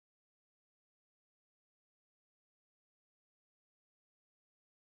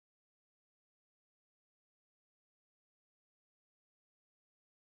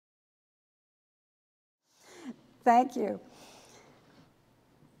Thank you.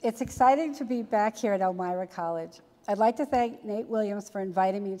 It's exciting to be back here at Elmira College. I'd like to thank Nate Williams for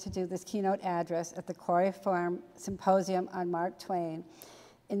inviting me to do this keynote address at the Quarry Farm Symposium on Mark Twain,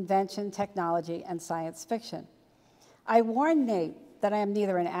 Invention, Technology, and Science Fiction. I warned Nate that I am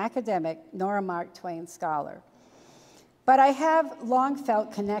neither an academic nor a Mark Twain scholar. But I have long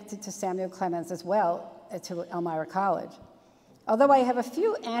felt connected to Samuel Clemens as well as to Elmira College. Although I have a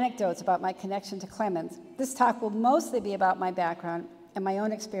few anecdotes about my connection to Clemens, this talk will mostly be about my background and my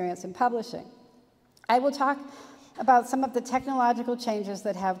own experience in publishing. I will talk about some of the technological changes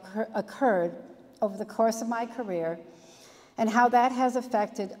that have occurred over the course of my career and how that has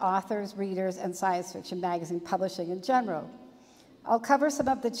affected authors, readers, and science fiction magazine publishing in general. I'll cover some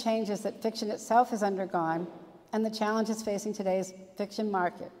of the changes that fiction itself has undergone and the challenges facing today's fiction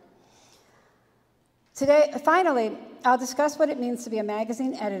market. Finally, I'll discuss what it means to be a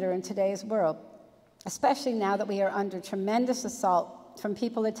magazine editor in today's world, especially now that we are under tremendous assault from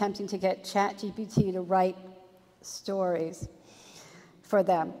people attempting to get ChatGPT to write stories for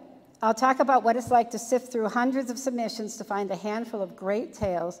them. I'll talk about what it's like to sift through hundreds of submissions to find a handful of great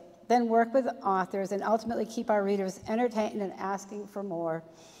tales, then work with authors and ultimately keep our readers entertained and asking for more.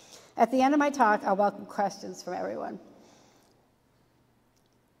 At the end of my talk, I'll welcome questions from everyone.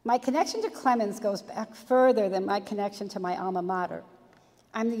 My connection to Clemens goes back further than my connection to my alma mater.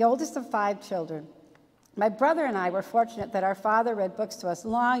 I'm the oldest of 5 children. My brother and I were fortunate that our father read books to us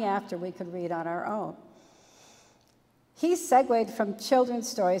long after we could read on our own. He segued from children's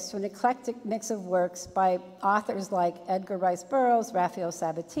stories to an eclectic mix of works by authors like Edgar Rice Burroughs, Raphael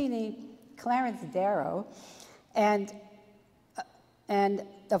Sabatini, Clarence Darrow, and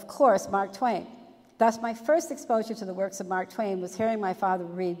of course, Mark Twain. Thus, my first exposure to the works of Mark Twain was hearing my father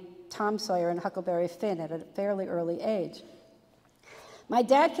read Tom Sawyer and Huckleberry Finn at a fairly early age. My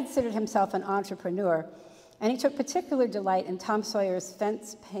dad considered himself an entrepreneur, and he took particular delight in Tom Sawyer's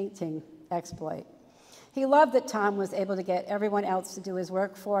fence painting exploit. He loved that Tom was able to get everyone else to do his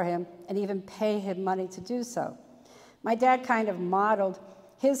work for him and even pay him money to do so. My dad kind of modeled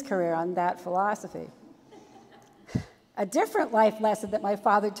his career on that philosophy. A different life lesson that my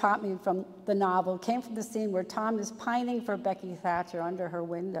father taught me from the novel came from the scene where Tom is pining for Becky Thatcher under her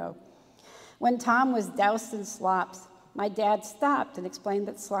window. When Tom was doused in slops, my dad stopped and explained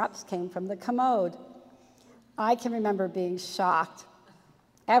that slops came from the commode. I can remember being shocked.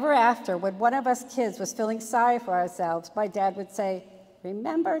 Ever after, when one of us kids was feeling sorry for ourselves, my dad would say,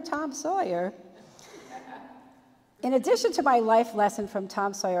 "Remember Tom Sawyer?" In addition to my life lesson from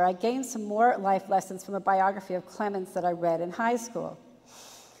Tom Sawyer, I gained some more life lessons from a biography of Clemens that I read in high school.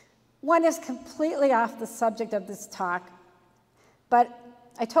 One is completely off the subject of this talk, but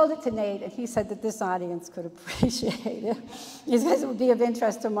I told it to Nate, and he said that this audience could appreciate it. He says it would be of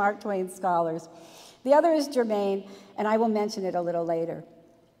interest to Mark Twain scholars. The other is germane, and I will mention it a little later.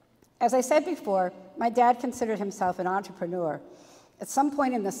 As I said before, my dad considered himself an entrepreneur. At some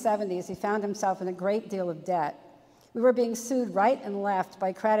point in the 70s, he found himself in a great deal of debt. We were being sued right and left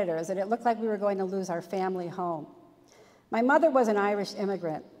by creditors, and it looked like we were going to lose our family home. My mother was an Irish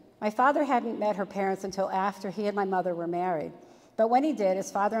immigrant. My father hadn't met her parents until after he and my mother were married. But when he did,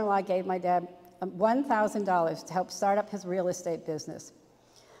 his father-in-law gave my dad $1,000 to help start up his real estate business.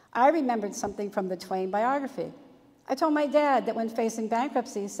 I remembered something from the Twain biography. I told my dad that when facing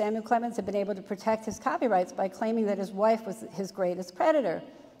bankruptcy, Samuel Clemens had been able to protect his copyrights by claiming that his wife was his greatest creditor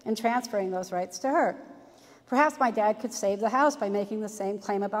and transferring those rights to her. Perhaps my dad could save the house by making the same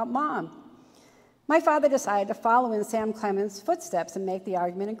claim about Mom. My father decided to follow in Sam Clemens' footsteps and make the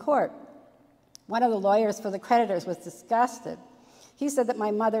argument in court. One of the lawyers for the creditors was disgusted. He said that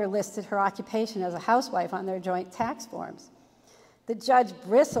my mother listed her occupation as a housewife on their joint tax forms. The judge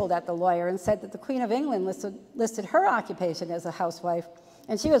bristled at the lawyer and said that the Queen of England listed her occupation as a housewife,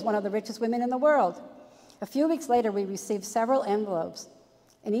 and she was one of the richest women in the world. A few weeks later, we received several envelopes.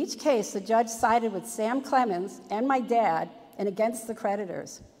 In each case, the judge sided with Sam Clemens and my dad and against the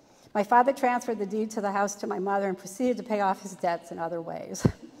creditors. My father transferred the deed to the house to my mother and proceeded to pay off his debts in other ways.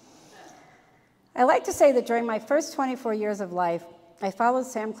 I like to say that during my first 24 years of life, I followed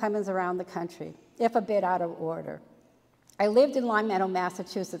Sam Clemens around the country, if a bit out of order. I lived in Long Meadow,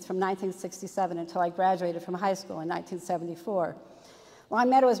 Massachusetts from 1967 until I graduated from high school in 1974. Long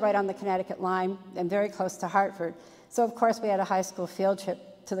Meadow is right on the Connecticut line and very close to Hartford, so of course we had a high school field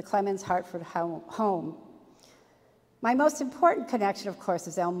trip to the Clemens Hartford home. My most important connection, of course,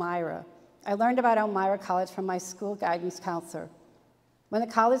 is Elmira. I learned about Elmira College from my school guidance counselor. When the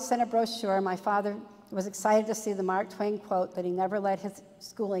college sent a brochure, my father was excited to see the Mark Twain quote that he never let his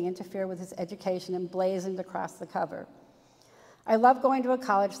schooling interfere with his education emblazoned across the cover. I loved going to a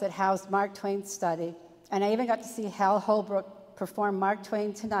college that housed Mark Twain's study and I even got to see Hal Holbrook perform Mark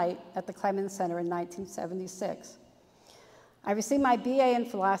Twain Tonight at the Clemens Center in 1976. I received my BA in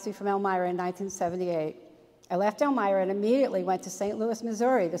philosophy from Elmira in 1978. I left Elmira and immediately went to St. Louis,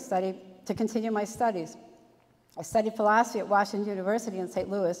 Missouri to continue my studies. I studied philosophy at Washington University in St.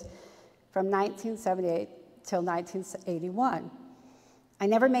 Louis from 1978 till 1981. I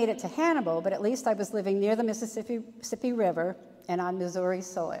never made it to Hannibal, but at least I was living near the Mississippi River and on Missouri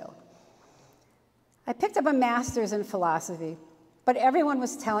soil. I picked up a master's in philosophy, but everyone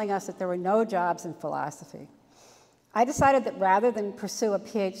was telling us that there were no jobs in philosophy. I decided that rather than pursue a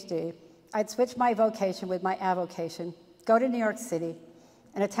PhD, I'd switch my vocation with my avocation, go to New York City,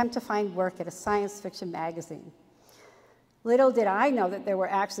 and attempt to find work at a science fiction magazine. Little did I know that there were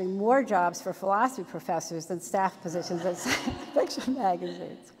actually more jobs for philosophy professors than staff positions at science fiction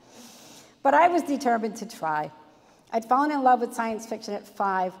magazines. But I was determined to try. I'd fallen in love with science fiction at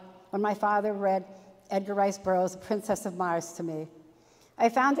 5 when my father read Edgar Rice Burroughs' The Princess of Mars to me. I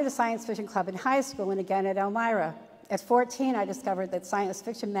founded a science fiction club in high school and again at Elmira. At 14, I discovered that science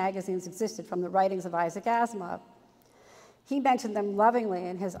fiction magazines existed from the writings of Isaac Asimov. He mentioned them lovingly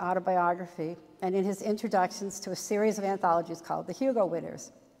in his autobiography and in his introductions to a series of anthologies called The Hugo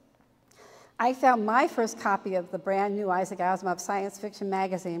Winners. I found my first copy of the brand new Isaac Asimov science fiction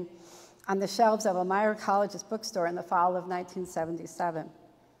magazine on the shelves of Elmira College's bookstore in the fall of 1977.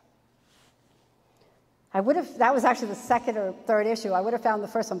 That was actually the second or third issue. I would have found the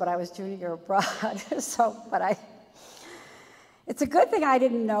first one, but I was junior abroad. It's a good thing I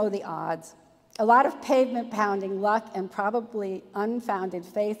didn't know the odds. A lot of pavement-pounding luck and probably unfounded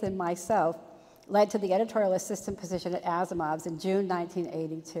faith in myself led to the editorial assistant position at Asimov's in June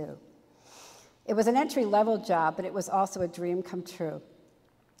 1982. It was an entry-level job, but it was also a dream come true.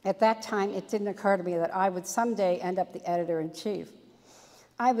 At that time, it didn't occur to me that I would someday end up the editor-in-chief.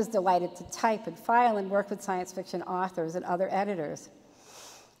 I was delighted to type and file and work with science fiction authors and other editors.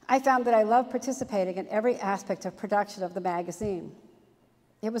 I found that I loved participating in every aspect of production of the magazine.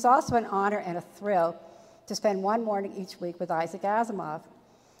 It was also an honor and a thrill to spend one morning each week with Isaac Asimov,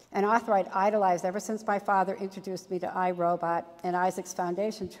 an author I'd idolized ever since my father introduced me to I, Robot and Isaac's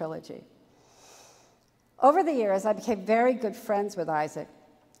Foundation trilogy. Over the years, I became very good friends with Isaac.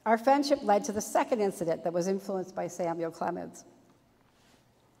 Our friendship led to the second incident that was influenced by Samuel Clemens.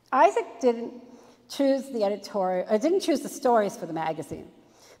 Isaac didn't choose the stories for the magazine,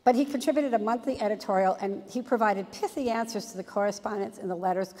 but he contributed a monthly editorial and he provided pithy answers to the correspondence in the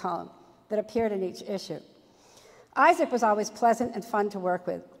letters column that appeared in each issue. Isaac was always pleasant and fun to work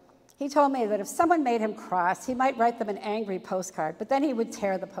with. He told me that if someone made him cross, he might write them an angry postcard, but then he would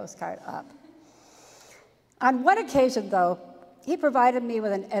tear the postcard up. On one occasion, though, he provided me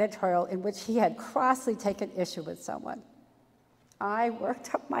with an editorial in which he had crossly taken issue with someone. I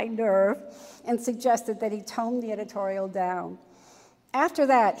worked up my nerve and suggested that he tone the editorial down. After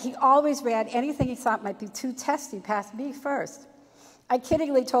that, he always ran anything he thought might be too testy past me first. I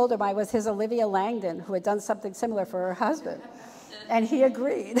kiddingly told him I was his Olivia Langdon, who had done something similar for her husband, and he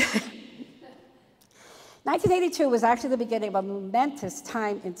agreed. 1982 was actually the beginning of a momentous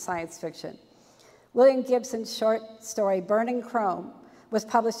time in science fiction. William Gibson's short story, Burning Chrome, was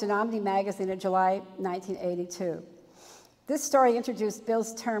published in Omni magazine in July 1982. This story introduced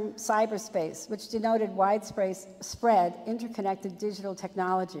Bill's term cyberspace, which denoted widespread interconnected digital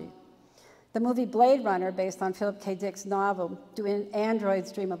technology. The movie Blade Runner, based on Philip K. Dick's novel, Do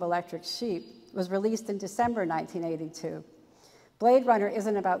Androids Dream of Electric Sheep, was released in December 1982. Blade Runner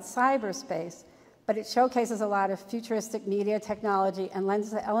isn't about cyberspace, but it showcases a lot of futuristic media technology and lends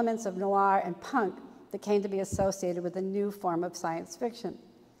the elements of noir and punk that came to be associated with a new form of science fiction.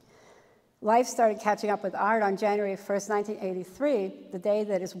 Life started catching up with art on January 1st, 1983, the day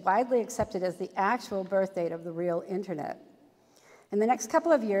that is widely accepted as the actual birth date of the real internet. In the next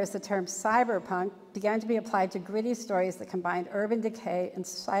couple of years, the term cyberpunk began to be applied to gritty stories that combined urban decay and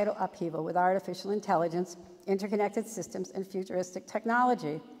societal upheaval with artificial intelligence, interconnected systems, and futuristic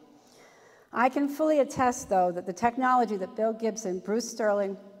technology. I can fully attest, though, that the technology that Bill Gibson, Bruce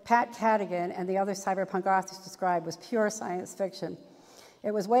Sterling, Pat Cadigan, and the other cyberpunk authors described was pure science fiction.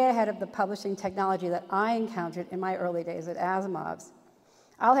 It was way ahead of the publishing technology that I encountered in my early days at Asimov's.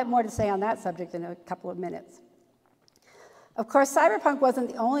 I'll have more to say on that subject in a couple of minutes. Of course, cyberpunk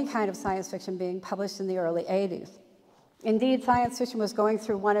wasn't the only kind of science fiction being published in the early 80s. Indeed, science fiction was going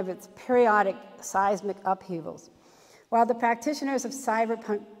through one of its periodic seismic upheavals. While the practitioners of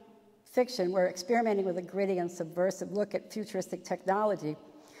cyberpunk fiction were experimenting with a gritty and subversive look at futuristic technology,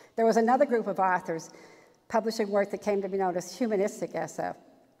 there was another group of authors publishing work that came to be known as humanistic SF.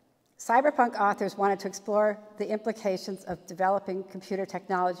 Cyberpunk authors wanted to explore the implications of developing computer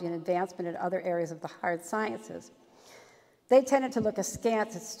technology and advancement in other areas of the hard sciences. They tended to look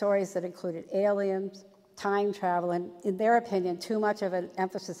askance at stories that included aliens, time travel, and, in their opinion, too much of an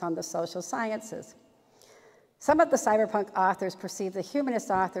emphasis on the social sciences. Some of the cyberpunk authors perceived the humanist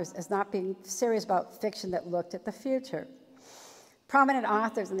authors as not being serious about fiction that looked at the future. Prominent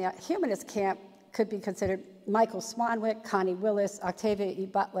authors in the humanist camp could be considered Michael Swanwick, Connie Willis, Octavia E.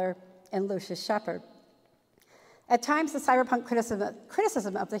 Butler, and Lucius Shepard. At times, the cyberpunk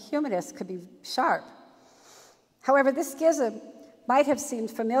criticism of the humanists could be sharp. However, this schism might have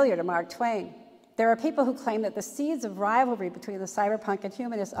seemed familiar to Mark Twain. There are people who claim that the seeds of rivalry between the cyberpunk and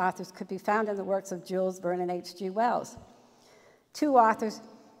humanist authors could be found in the works of Jules Verne and H.G. Wells, two authors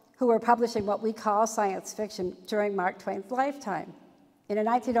who were publishing what we call science fiction during Mark Twain's lifetime. In a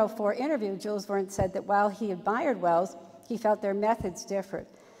 1904 interview, Jules Verne said that while he admired Wells, he felt their methods differed.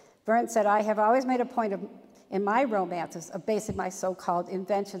 Verne said, "I have always made a point in my romances of basing my so-called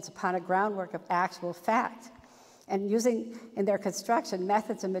inventions upon a groundwork of actual fact, and using in their construction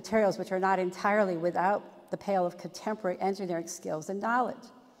methods and materials which are not entirely without the pale of contemporary engineering skills and knowledge."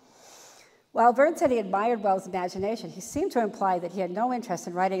 While Verne said he admired Wells' imagination, he seemed to imply that he had no interest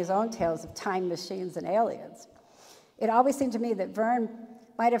in writing his own tales of time machines and aliens. It always seemed to me that Verne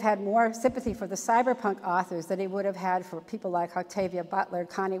might have had more sympathy for the cyberpunk authors than he would have had for people like Octavia Butler,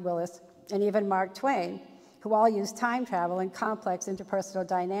 Connie Willis, and even Mark Twain, who all used time travel and complex interpersonal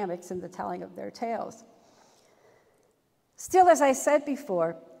dynamics in the telling of their tales. Still, as I said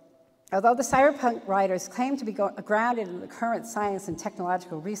before, although the cyberpunk writers claim to be grounded in the current science and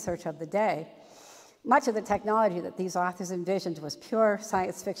technological research of the day, much of the technology that these authors envisioned was pure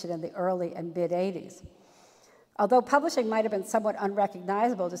science fiction in the early and mid-'80s. Although publishing might have been somewhat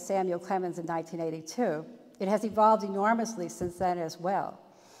unrecognizable to Samuel Clemens in 1982, it has evolved enormously since then as well.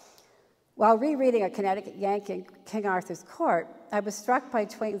 While rereading A Connecticut Yankee in King Arthur's Court, I was struck by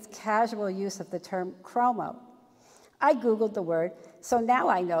Twain's casual use of the term chromo. I Googled the word, so now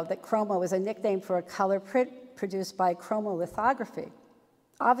I know that chromo is a nickname for a color print produced by chromolithography.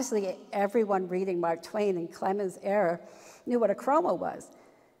 Obviously, everyone reading Mark Twain in Clemens' era knew what a chromo was,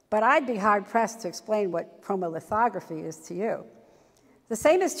 but I'd be hard-pressed to explain what chromolithography is to you. The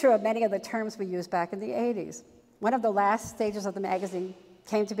same is true of many of the terms we used back in the 80s. One of the last stages of the magazine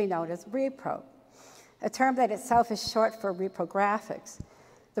came to be known as repro, a term that itself is short for reprographics.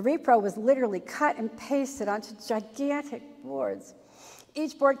 The repro was literally cut and pasted onto gigantic boards.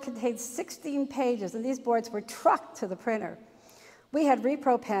 Each board contained 16 pages, and these boards were trucked to the printer. We had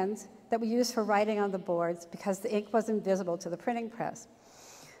repro pens that we used for writing on the boards because the ink was invisible to the printing press.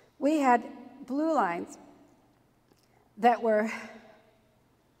 We had blue lines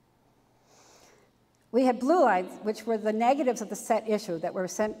which were the negatives of the set issue that were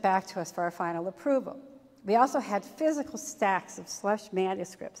sent back to us for our final approval. We also had physical stacks of slush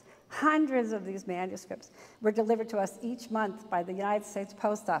manuscripts. Hundreds of these manuscripts were delivered to us each month by the United States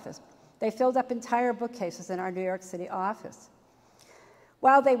Post Office. They filled up entire bookcases in our New York City office.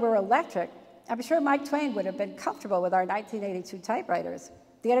 While they were electric, I'm sure Mark Twain would have been comfortable with our 1982 typewriters.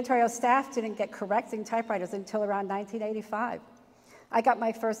 The editorial staff didn't get correcting typewriters until around 1985. I got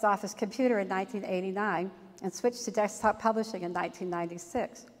my first office computer in 1989 and switched to desktop publishing in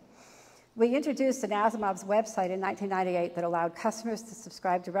 1996. We introduced an Asimov's website in 1998 that allowed customers to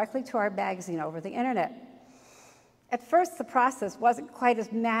subscribe directly to our magazine over the internet. At first, the process wasn't quite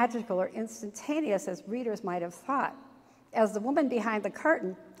as magical or instantaneous as readers might have thought. As the woman behind the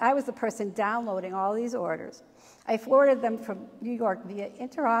curtain, I was the person downloading all these orders. I forwarded them from New York via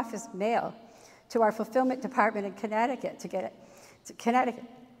interoffice mail to our fulfillment department in Connecticut. To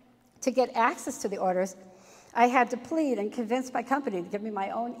get access to the orders, I had to plead and convince my company to give me my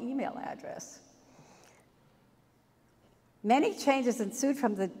own email address. Many changes ensued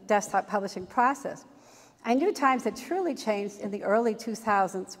from the desktop publishing process. I knew times had truly changed in the early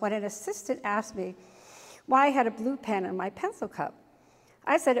 2000s when an assistant asked me why I had a blue pen in my pencil cup.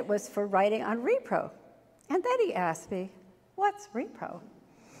 I said it was for writing on repro. And then he asked me, "What's repro?"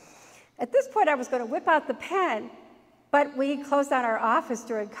 At this point, I was going to whip out the pen, but we closed down our office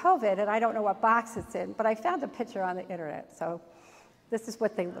during COVID, and I don't know what box it's in, but I found a picture on the internet, so this is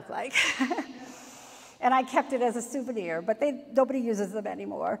what they look like. And I kept it as a souvenir, but nobody uses them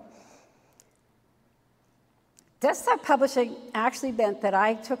anymore. Desktop publishing actually meant that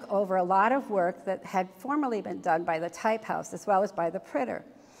I took over a lot of work that had formerly been done by the type house as well as by the printer.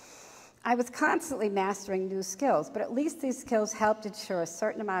 I was constantly mastering new skills, but at least these skills helped ensure a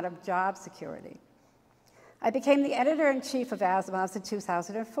certain amount of job security. I became the editor-in-chief of Asimov's in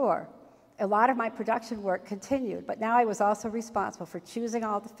 2004. A lot of my production work continued, but now I was also responsible for choosing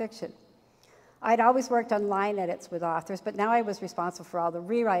all the fiction. I'd always worked on line edits with authors, but now I was responsible for all the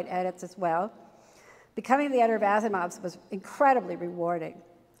rewrite edits as well. Becoming the editor of Asimov's was incredibly rewarding.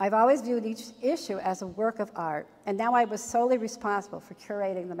 I've always viewed each issue as a work of art, and now I was solely responsible for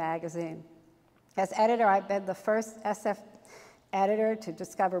curating the magazine. As editor, I've been the first SF editor to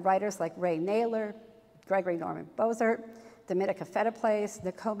discover writers like Ray Naylor, Gregory Norman Bozert, Dominica Fettiplace,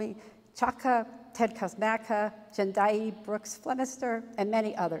 Nakomi Chaka, Ted Kosmaka, Jendai Brooks Flemister, and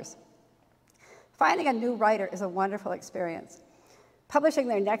many others. Finding a new writer is a wonderful experience. Publishing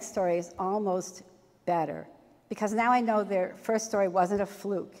their next story is almost better, because now I know their first story wasn't a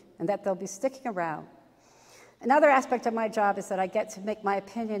fluke and that they'll be sticking around. Another aspect of my job is that I get to make my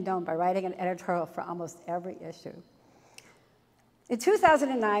opinion known by writing an editorial for almost every issue. In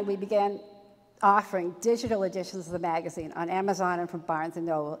 2009, we began offering digital editions of the magazine on Amazon and from Barnes &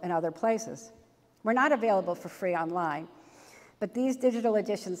 Noble and other places. We're not available for free online, but these digital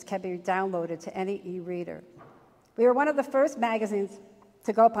editions can be downloaded to any e-reader. We were one of the first magazines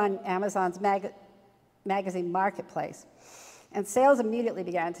to go up on Amazon's magazine marketplace, and sales immediately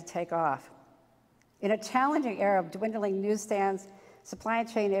began to take off. In a challenging era of dwindling newsstands, supply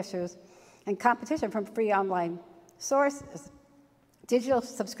chain issues, and competition from free online sources, digital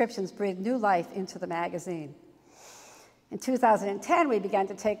subscriptions breathed new life into the magazine. In 2010, we began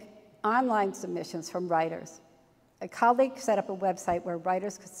to take online submissions from writers. A colleague set up a website where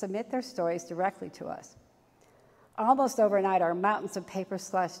writers could submit their stories directly to us. Almost overnight, our mountains of paper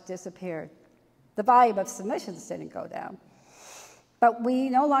slush disappeared. The volume of submissions didn't go down, but we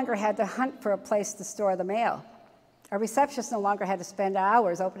no longer had to hunt for a place to store the mail. Our receptionists no longer had to spend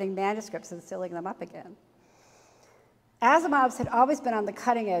hours opening manuscripts and sealing them up again. Asimov's had always been on the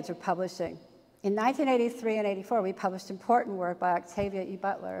cutting edge of publishing. In 1983 and 84, we published important work by Octavia E.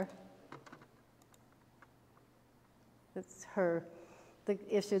 Butler. That's the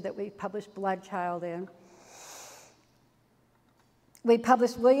issue that we published Bloodchild in. We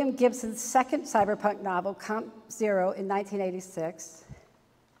published William Gibson's second cyberpunk novel, Comp Zero, in 1986.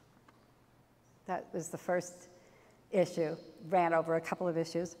 That was the first issue, ran over a couple of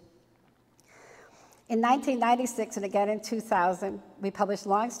issues. In 1996 and again in 2000, we published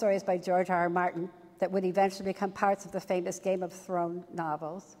long stories by George R.R. Martin that would eventually become parts of the famous Game of Thrones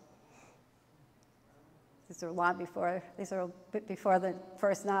novels. These are a bit before the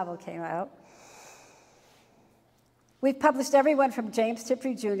first novel came out. We've published everyone from James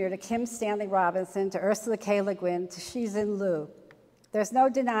Tiptree Jr. to Kim Stanley Robinson to Ursula K. Le Guin to Shizhen Liu. There's no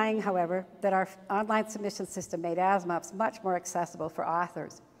denying, however, that our online submission system made Asimov's much more accessible for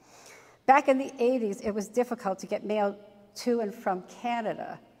authors. Back in the 80s, it was difficult to get mail to and from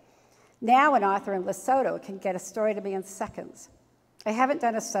Canada. Now an author in Lesotho can get a story to me in seconds. I haven't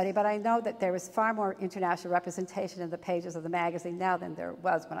done a study, but I know that there is far more international representation in the pages of the magazine now than there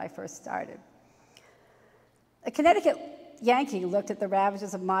was when I first started. A Connecticut Yankee looked at the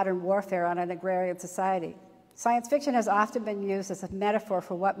ravages of modern warfare on an agrarian society. Science fiction has often been used as a metaphor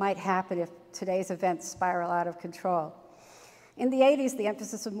for what might happen if today's events spiral out of control. In the 80s, the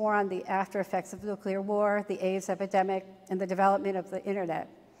emphasis was more on the after effects of nuclear war, the AIDS epidemic, and the development of the internet.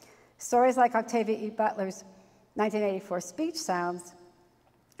 Stories like Octavia E. Butler's 1984 Speech Sounds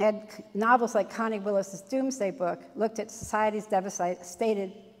and novels like Connie Willis's Doomsday Book looked at societies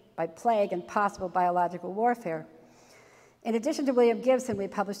devastated by plague and possible biological warfare. In addition to William Gibson, we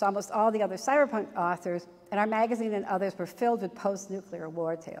published almost all the other cyberpunk authors, and our magazine and others were filled with post-nuclear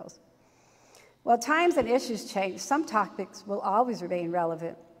war tales. While times and issues change, some topics will always remain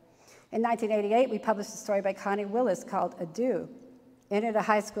relevant. In 1988, we published a story by Connie Willis called Adieu. In it, a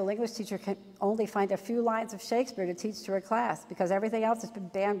high school English teacher can only find a few lines of Shakespeare to teach to her class because everything else has been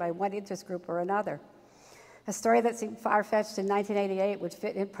banned by one interest group or another. A story that seemed far-fetched in 1988 would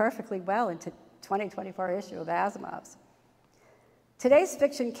fit in perfectly well into 2024 issue of Asimov's. Today's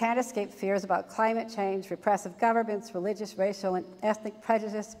fiction can't escape fears about climate change, repressive governments, religious, racial, and ethnic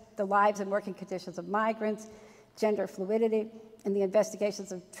prejudice, the lives and working conditions of migrants, gender fluidity, and the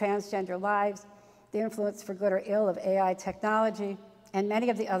investigations of transgender lives, the influence for good or ill of AI technology, and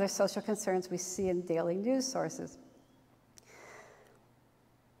many of the other social concerns we see in daily news sources.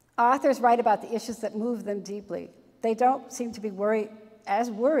 Authors write about the issues that move them deeply. They don't seem to be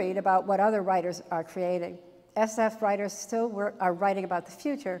as worried about what other writers are creating. SF writers still are writing about the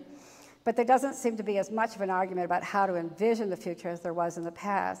future, but there doesn't seem to be as much of an argument about how to envision the future as there was in the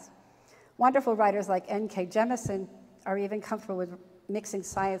past. Wonderful writers like N.K. Jemisin are even comfortable with mixing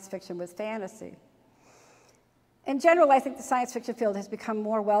science fiction with fantasy. In general, I think the science fiction field has become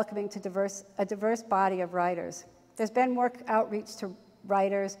more welcoming to a diverse body of writers. There's been more outreach to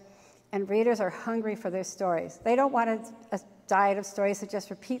writers, and readers are hungry for their stories. They don't want a diet of stories that just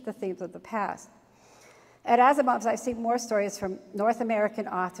repeat the themes of the past. At Asimov's, I see more stories from North American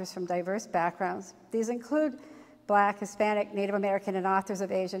authors from diverse backgrounds. These include Black, Hispanic, Native American, and authors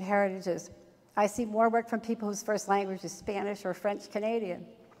of Asian heritages. I see more work from people whose first language is Spanish or French Canadian.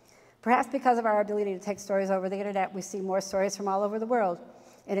 Perhaps because of our ability to take stories over the internet, we see more stories from all over the world.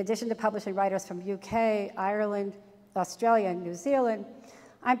 In addition to publishing writers from UK, Ireland, Australia, and New Zealand,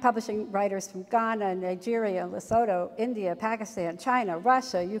 I'm publishing writers from Ghana, Nigeria, Lesotho, India, Pakistan, China,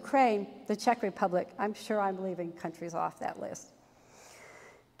 Russia, Ukraine, the Czech Republic. I'm sure I'm leaving countries off that list.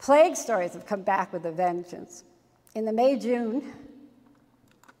 Plague stories have come back with a vengeance. In the May-June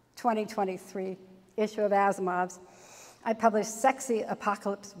 2023 issue of Asimov's, I published Sexy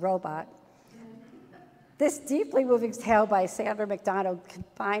Apocalypse Robot. This deeply moving tale by Sandra McDonald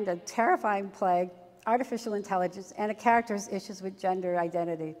combined a terrifying plague, artificial intelligence, and a character's issues with gender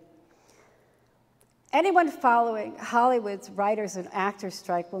identity. Anyone following Hollywood's writers and actors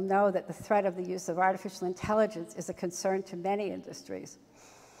strike will know that the threat of the use of artificial intelligence is a concern to many industries.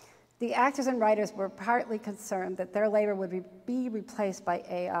 The actors and writers were partly concerned that their labor would be replaced by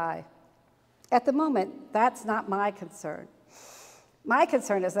AI. At the moment, that's not my concern. My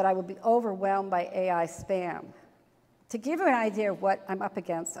concern is that I will be overwhelmed by AI spam. To give you an idea of what I'm up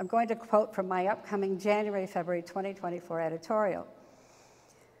against, I'm going to quote from my upcoming January-February 2024 editorial.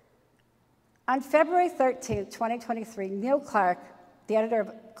 On February 13, 2023, Neil Clark, the editor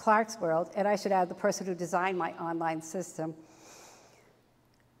of Clark's World, and I should add the person who designed my online system,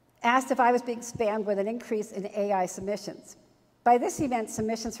 asked if I was being spammed with an increase in AI submissions. By this, he meant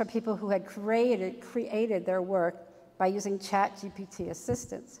submissions from people who had created their work by using ChatGPT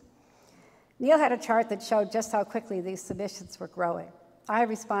assistance. Neil had a chart that showed just how quickly these submissions were growing. I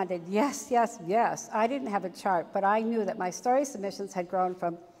responded, yes, yes, yes. I didn't have a chart, but I knew that my story submissions had grown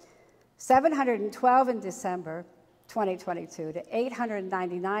from 712 in December 2022 to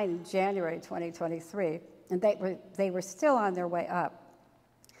 899 in January 2023, and they were still on their way up.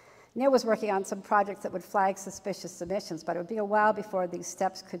 Neil was working on some projects that would flag suspicious submissions, but it would be a while before these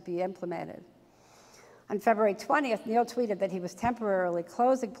steps could be implemented. On February 20th, Neil tweeted that he was temporarily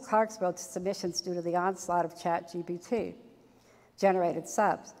closing Clark's World to submissions due to the onslaught of ChatGPT-generated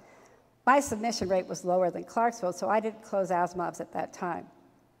subs. My submission rate was lower than Clark's World, so I didn't close Asimov's at that time.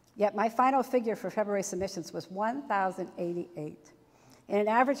 Yet my final figure for February submissions was 1,088. In an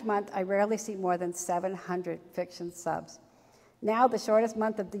average month, I rarely see more than 700 fiction subs. Now, the shortest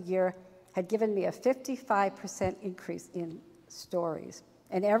month of the year had given me a 55% increase in stories,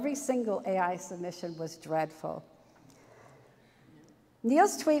 and every single AI submission was dreadful.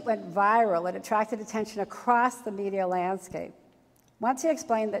 Neil's tweet went viral and attracted attention across the media landscape. Once he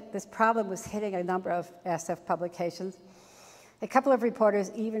explained that this problem was hitting a number of SF publications, a couple of reporters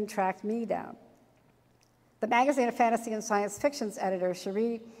even tracked me down. The magazine of fantasy and science fiction's editor,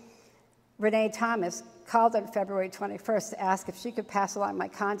 Cherie Renee Thomas, called on February 21st to ask if she could pass along my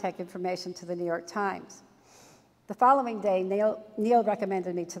contact information to the New York Times. The following day, Neil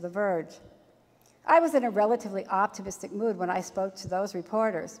recommended me to The Verge. I was in a relatively optimistic mood when I spoke to those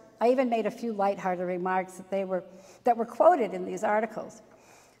reporters. I even made a few lighthearted remarks that were quoted in these articles.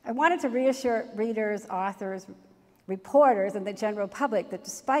 I wanted to reassure readers, authors, reporters, and the general public that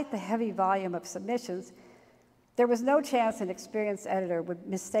despite the heavy volume of submissions, there was no chance an experienced editor would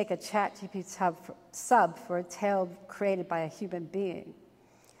mistake a ChatGPT sub for a tale created by a human being.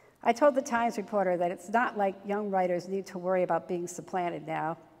 I told the Times reporter that it's not like young writers need to worry about being supplanted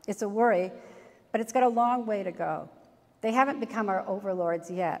now. It's a worry, but it's got a long way to go. They haven't become our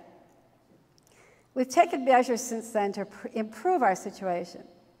overlords yet. We've taken measures since then to improve our situation.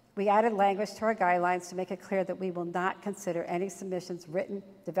 We added language to our guidelines to make it clear that we will not consider any submissions written,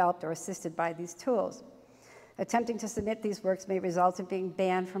 developed, or assisted by these tools. Attempting to submit these works may result in being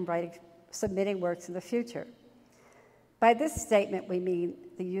banned from submitting works in the future. By this statement, we mean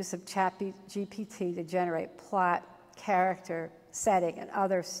the use of ChatGPT to generate plot, character, setting, and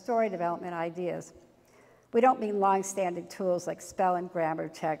other story development ideas. We don't mean long-standing tools like spell and grammar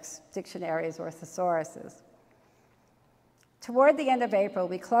checks, dictionaries, or thesauruses. Toward the end of April,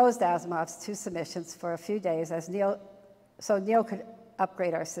 we closed Asimov's 2 submissions for a few days so Neil could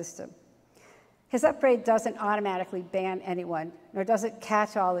upgrade our system. His upgrade doesn't automatically ban anyone, nor does it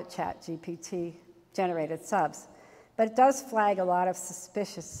catch all the ChatGPT-generated subs, but it does flag a lot of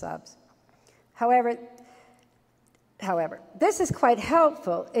suspicious subs. However, this is quite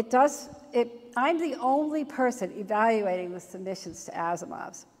helpful. I'm the only person evaluating the submissions to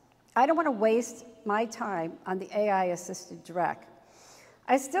Asimov's. I don't want to waste my time on the AI-assisted direct.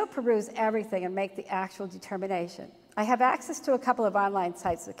 I still peruse everything and make the actual determination. I have access to a couple of online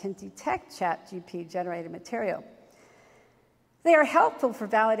sites that can detect ChatGPT-generated material. They are helpful for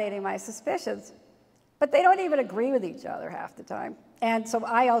validating my suspicions, but they don't even agree with each other half the time. And so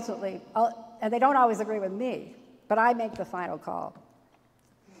and they don't always agree with me, but I make the final call.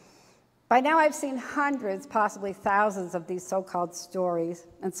 By now I've seen hundreds, possibly thousands of these so-called stories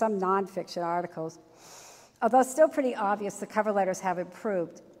and some nonfiction articles. Although still pretty obvious, the cover letters have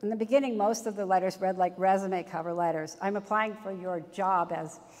improved. In the beginning, most of the letters read like resume cover letters. I'm applying for your job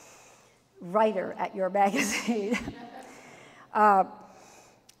as writer at your magazine.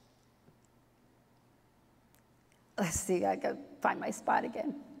 Let's see, I gotta find my spot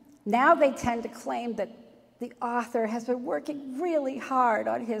again. Now they tend to claim that the author has been working really hard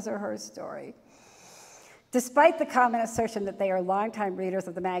on his or her story. Despite the common assertion that they are longtime readers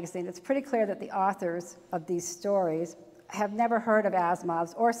of the magazine, it's pretty clear that the authors of these stories have never heard of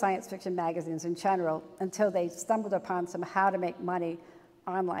Asimov's or science fiction magazines in general until they stumbled upon some how to make money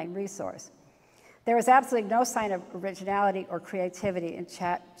online resource. There is absolutely no sign of originality or creativity in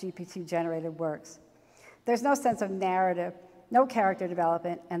ChatGPT-generated works. There's no sense of narrative, no character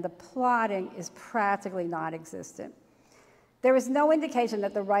development, and the plotting is practically non-existent. There is no indication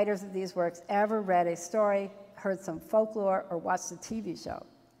that the writers of these works ever read a story, heard some folklore, or watched a TV show.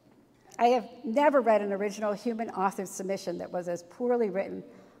 I have never read an original human author's submission that was as poorly written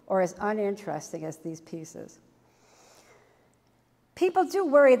or as uninteresting as these pieces. People do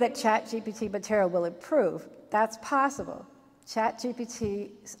worry that ChatGPT material will improve. That's possible.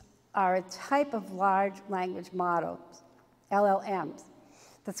 ChatGPTs are a type of large language models, LLMs,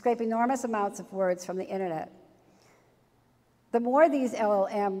 that scrape enormous amounts of words from the internet. The more these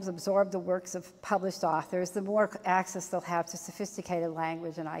LLMs absorb the works of published authors, the more access they'll have to sophisticated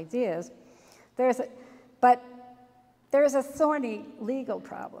language and ideas. But there is a thorny legal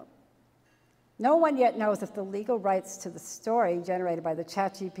problem. No one yet knows if the legal rights to the story generated by the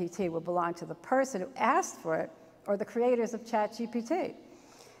ChatGPT will belong to the person who asked for it or the creators of ChatGPT.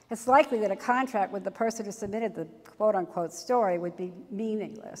 It's likely that a contract with the person who submitted the quote-unquote story would be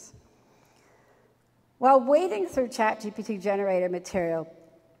meaningless. While wading through ChatGPT-generated material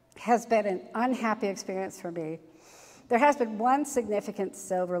has been an unhappy experience for me, there has been one significant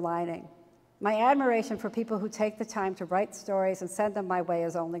silver lining. My admiration for people who take the time to write stories and send them my way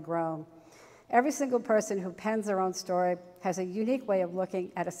has only grown. Every single person who pens their own story has a unique way of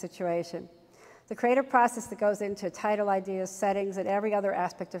looking at a situation. The creative process that goes into title ideas, settings, and every other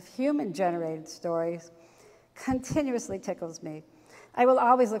aspect of human-generated stories continuously tickles me. I will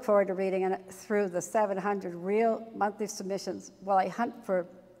always look forward to reading through the 700 real monthly submissions while I hunt for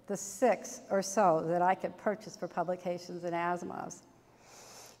the 6 or so that I could purchase for publications in Asimov's.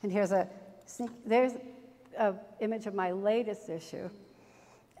 And there's an image of my latest issue.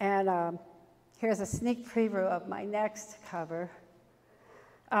 And here's a sneak preview of my next cover.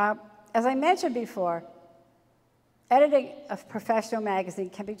 As I mentioned before, editing a professional magazine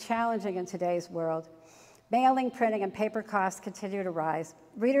can be challenging in today's world. Mailing, printing, and paper costs continue to rise.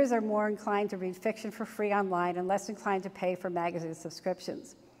 Readers are more inclined to read fiction for free online and less inclined to pay for magazine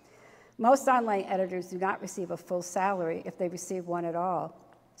subscriptions. Most online editors do not receive a full salary if they receive one at all.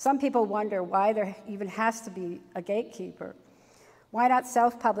 Some people wonder why there even has to be a gatekeeper. Why not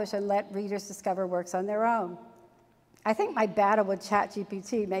self-publish and let readers discover works on their own? I think my battle with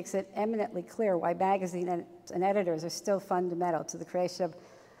ChatGPT makes it eminently clear why magazine and editors are still fundamental to the creation of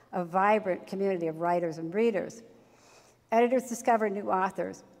a vibrant community of writers and readers. Editors discover new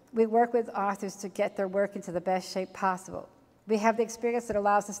authors. We work with authors to get their work into the best shape possible. We have the experience that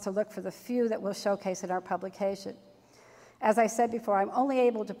allows us to look for the few that we'll showcase in our publication. As I said before, I'm only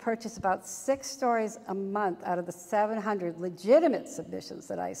able to purchase about 6 stories a month out of the 700 legitimate submissions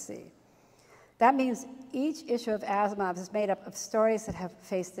that I see. That means each issue of Asimov's is made up of stories that have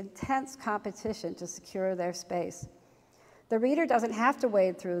faced intense competition to secure their space. The reader doesn't have to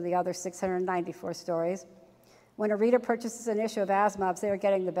wade through the other 694 stories. When a reader purchases an issue of Asimov's, they are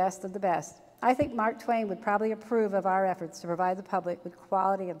getting the best of the best. I think Mark Twain would probably approve of our efforts to provide the public with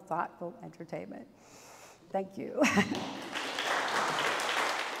quality and thoughtful entertainment. Thank you.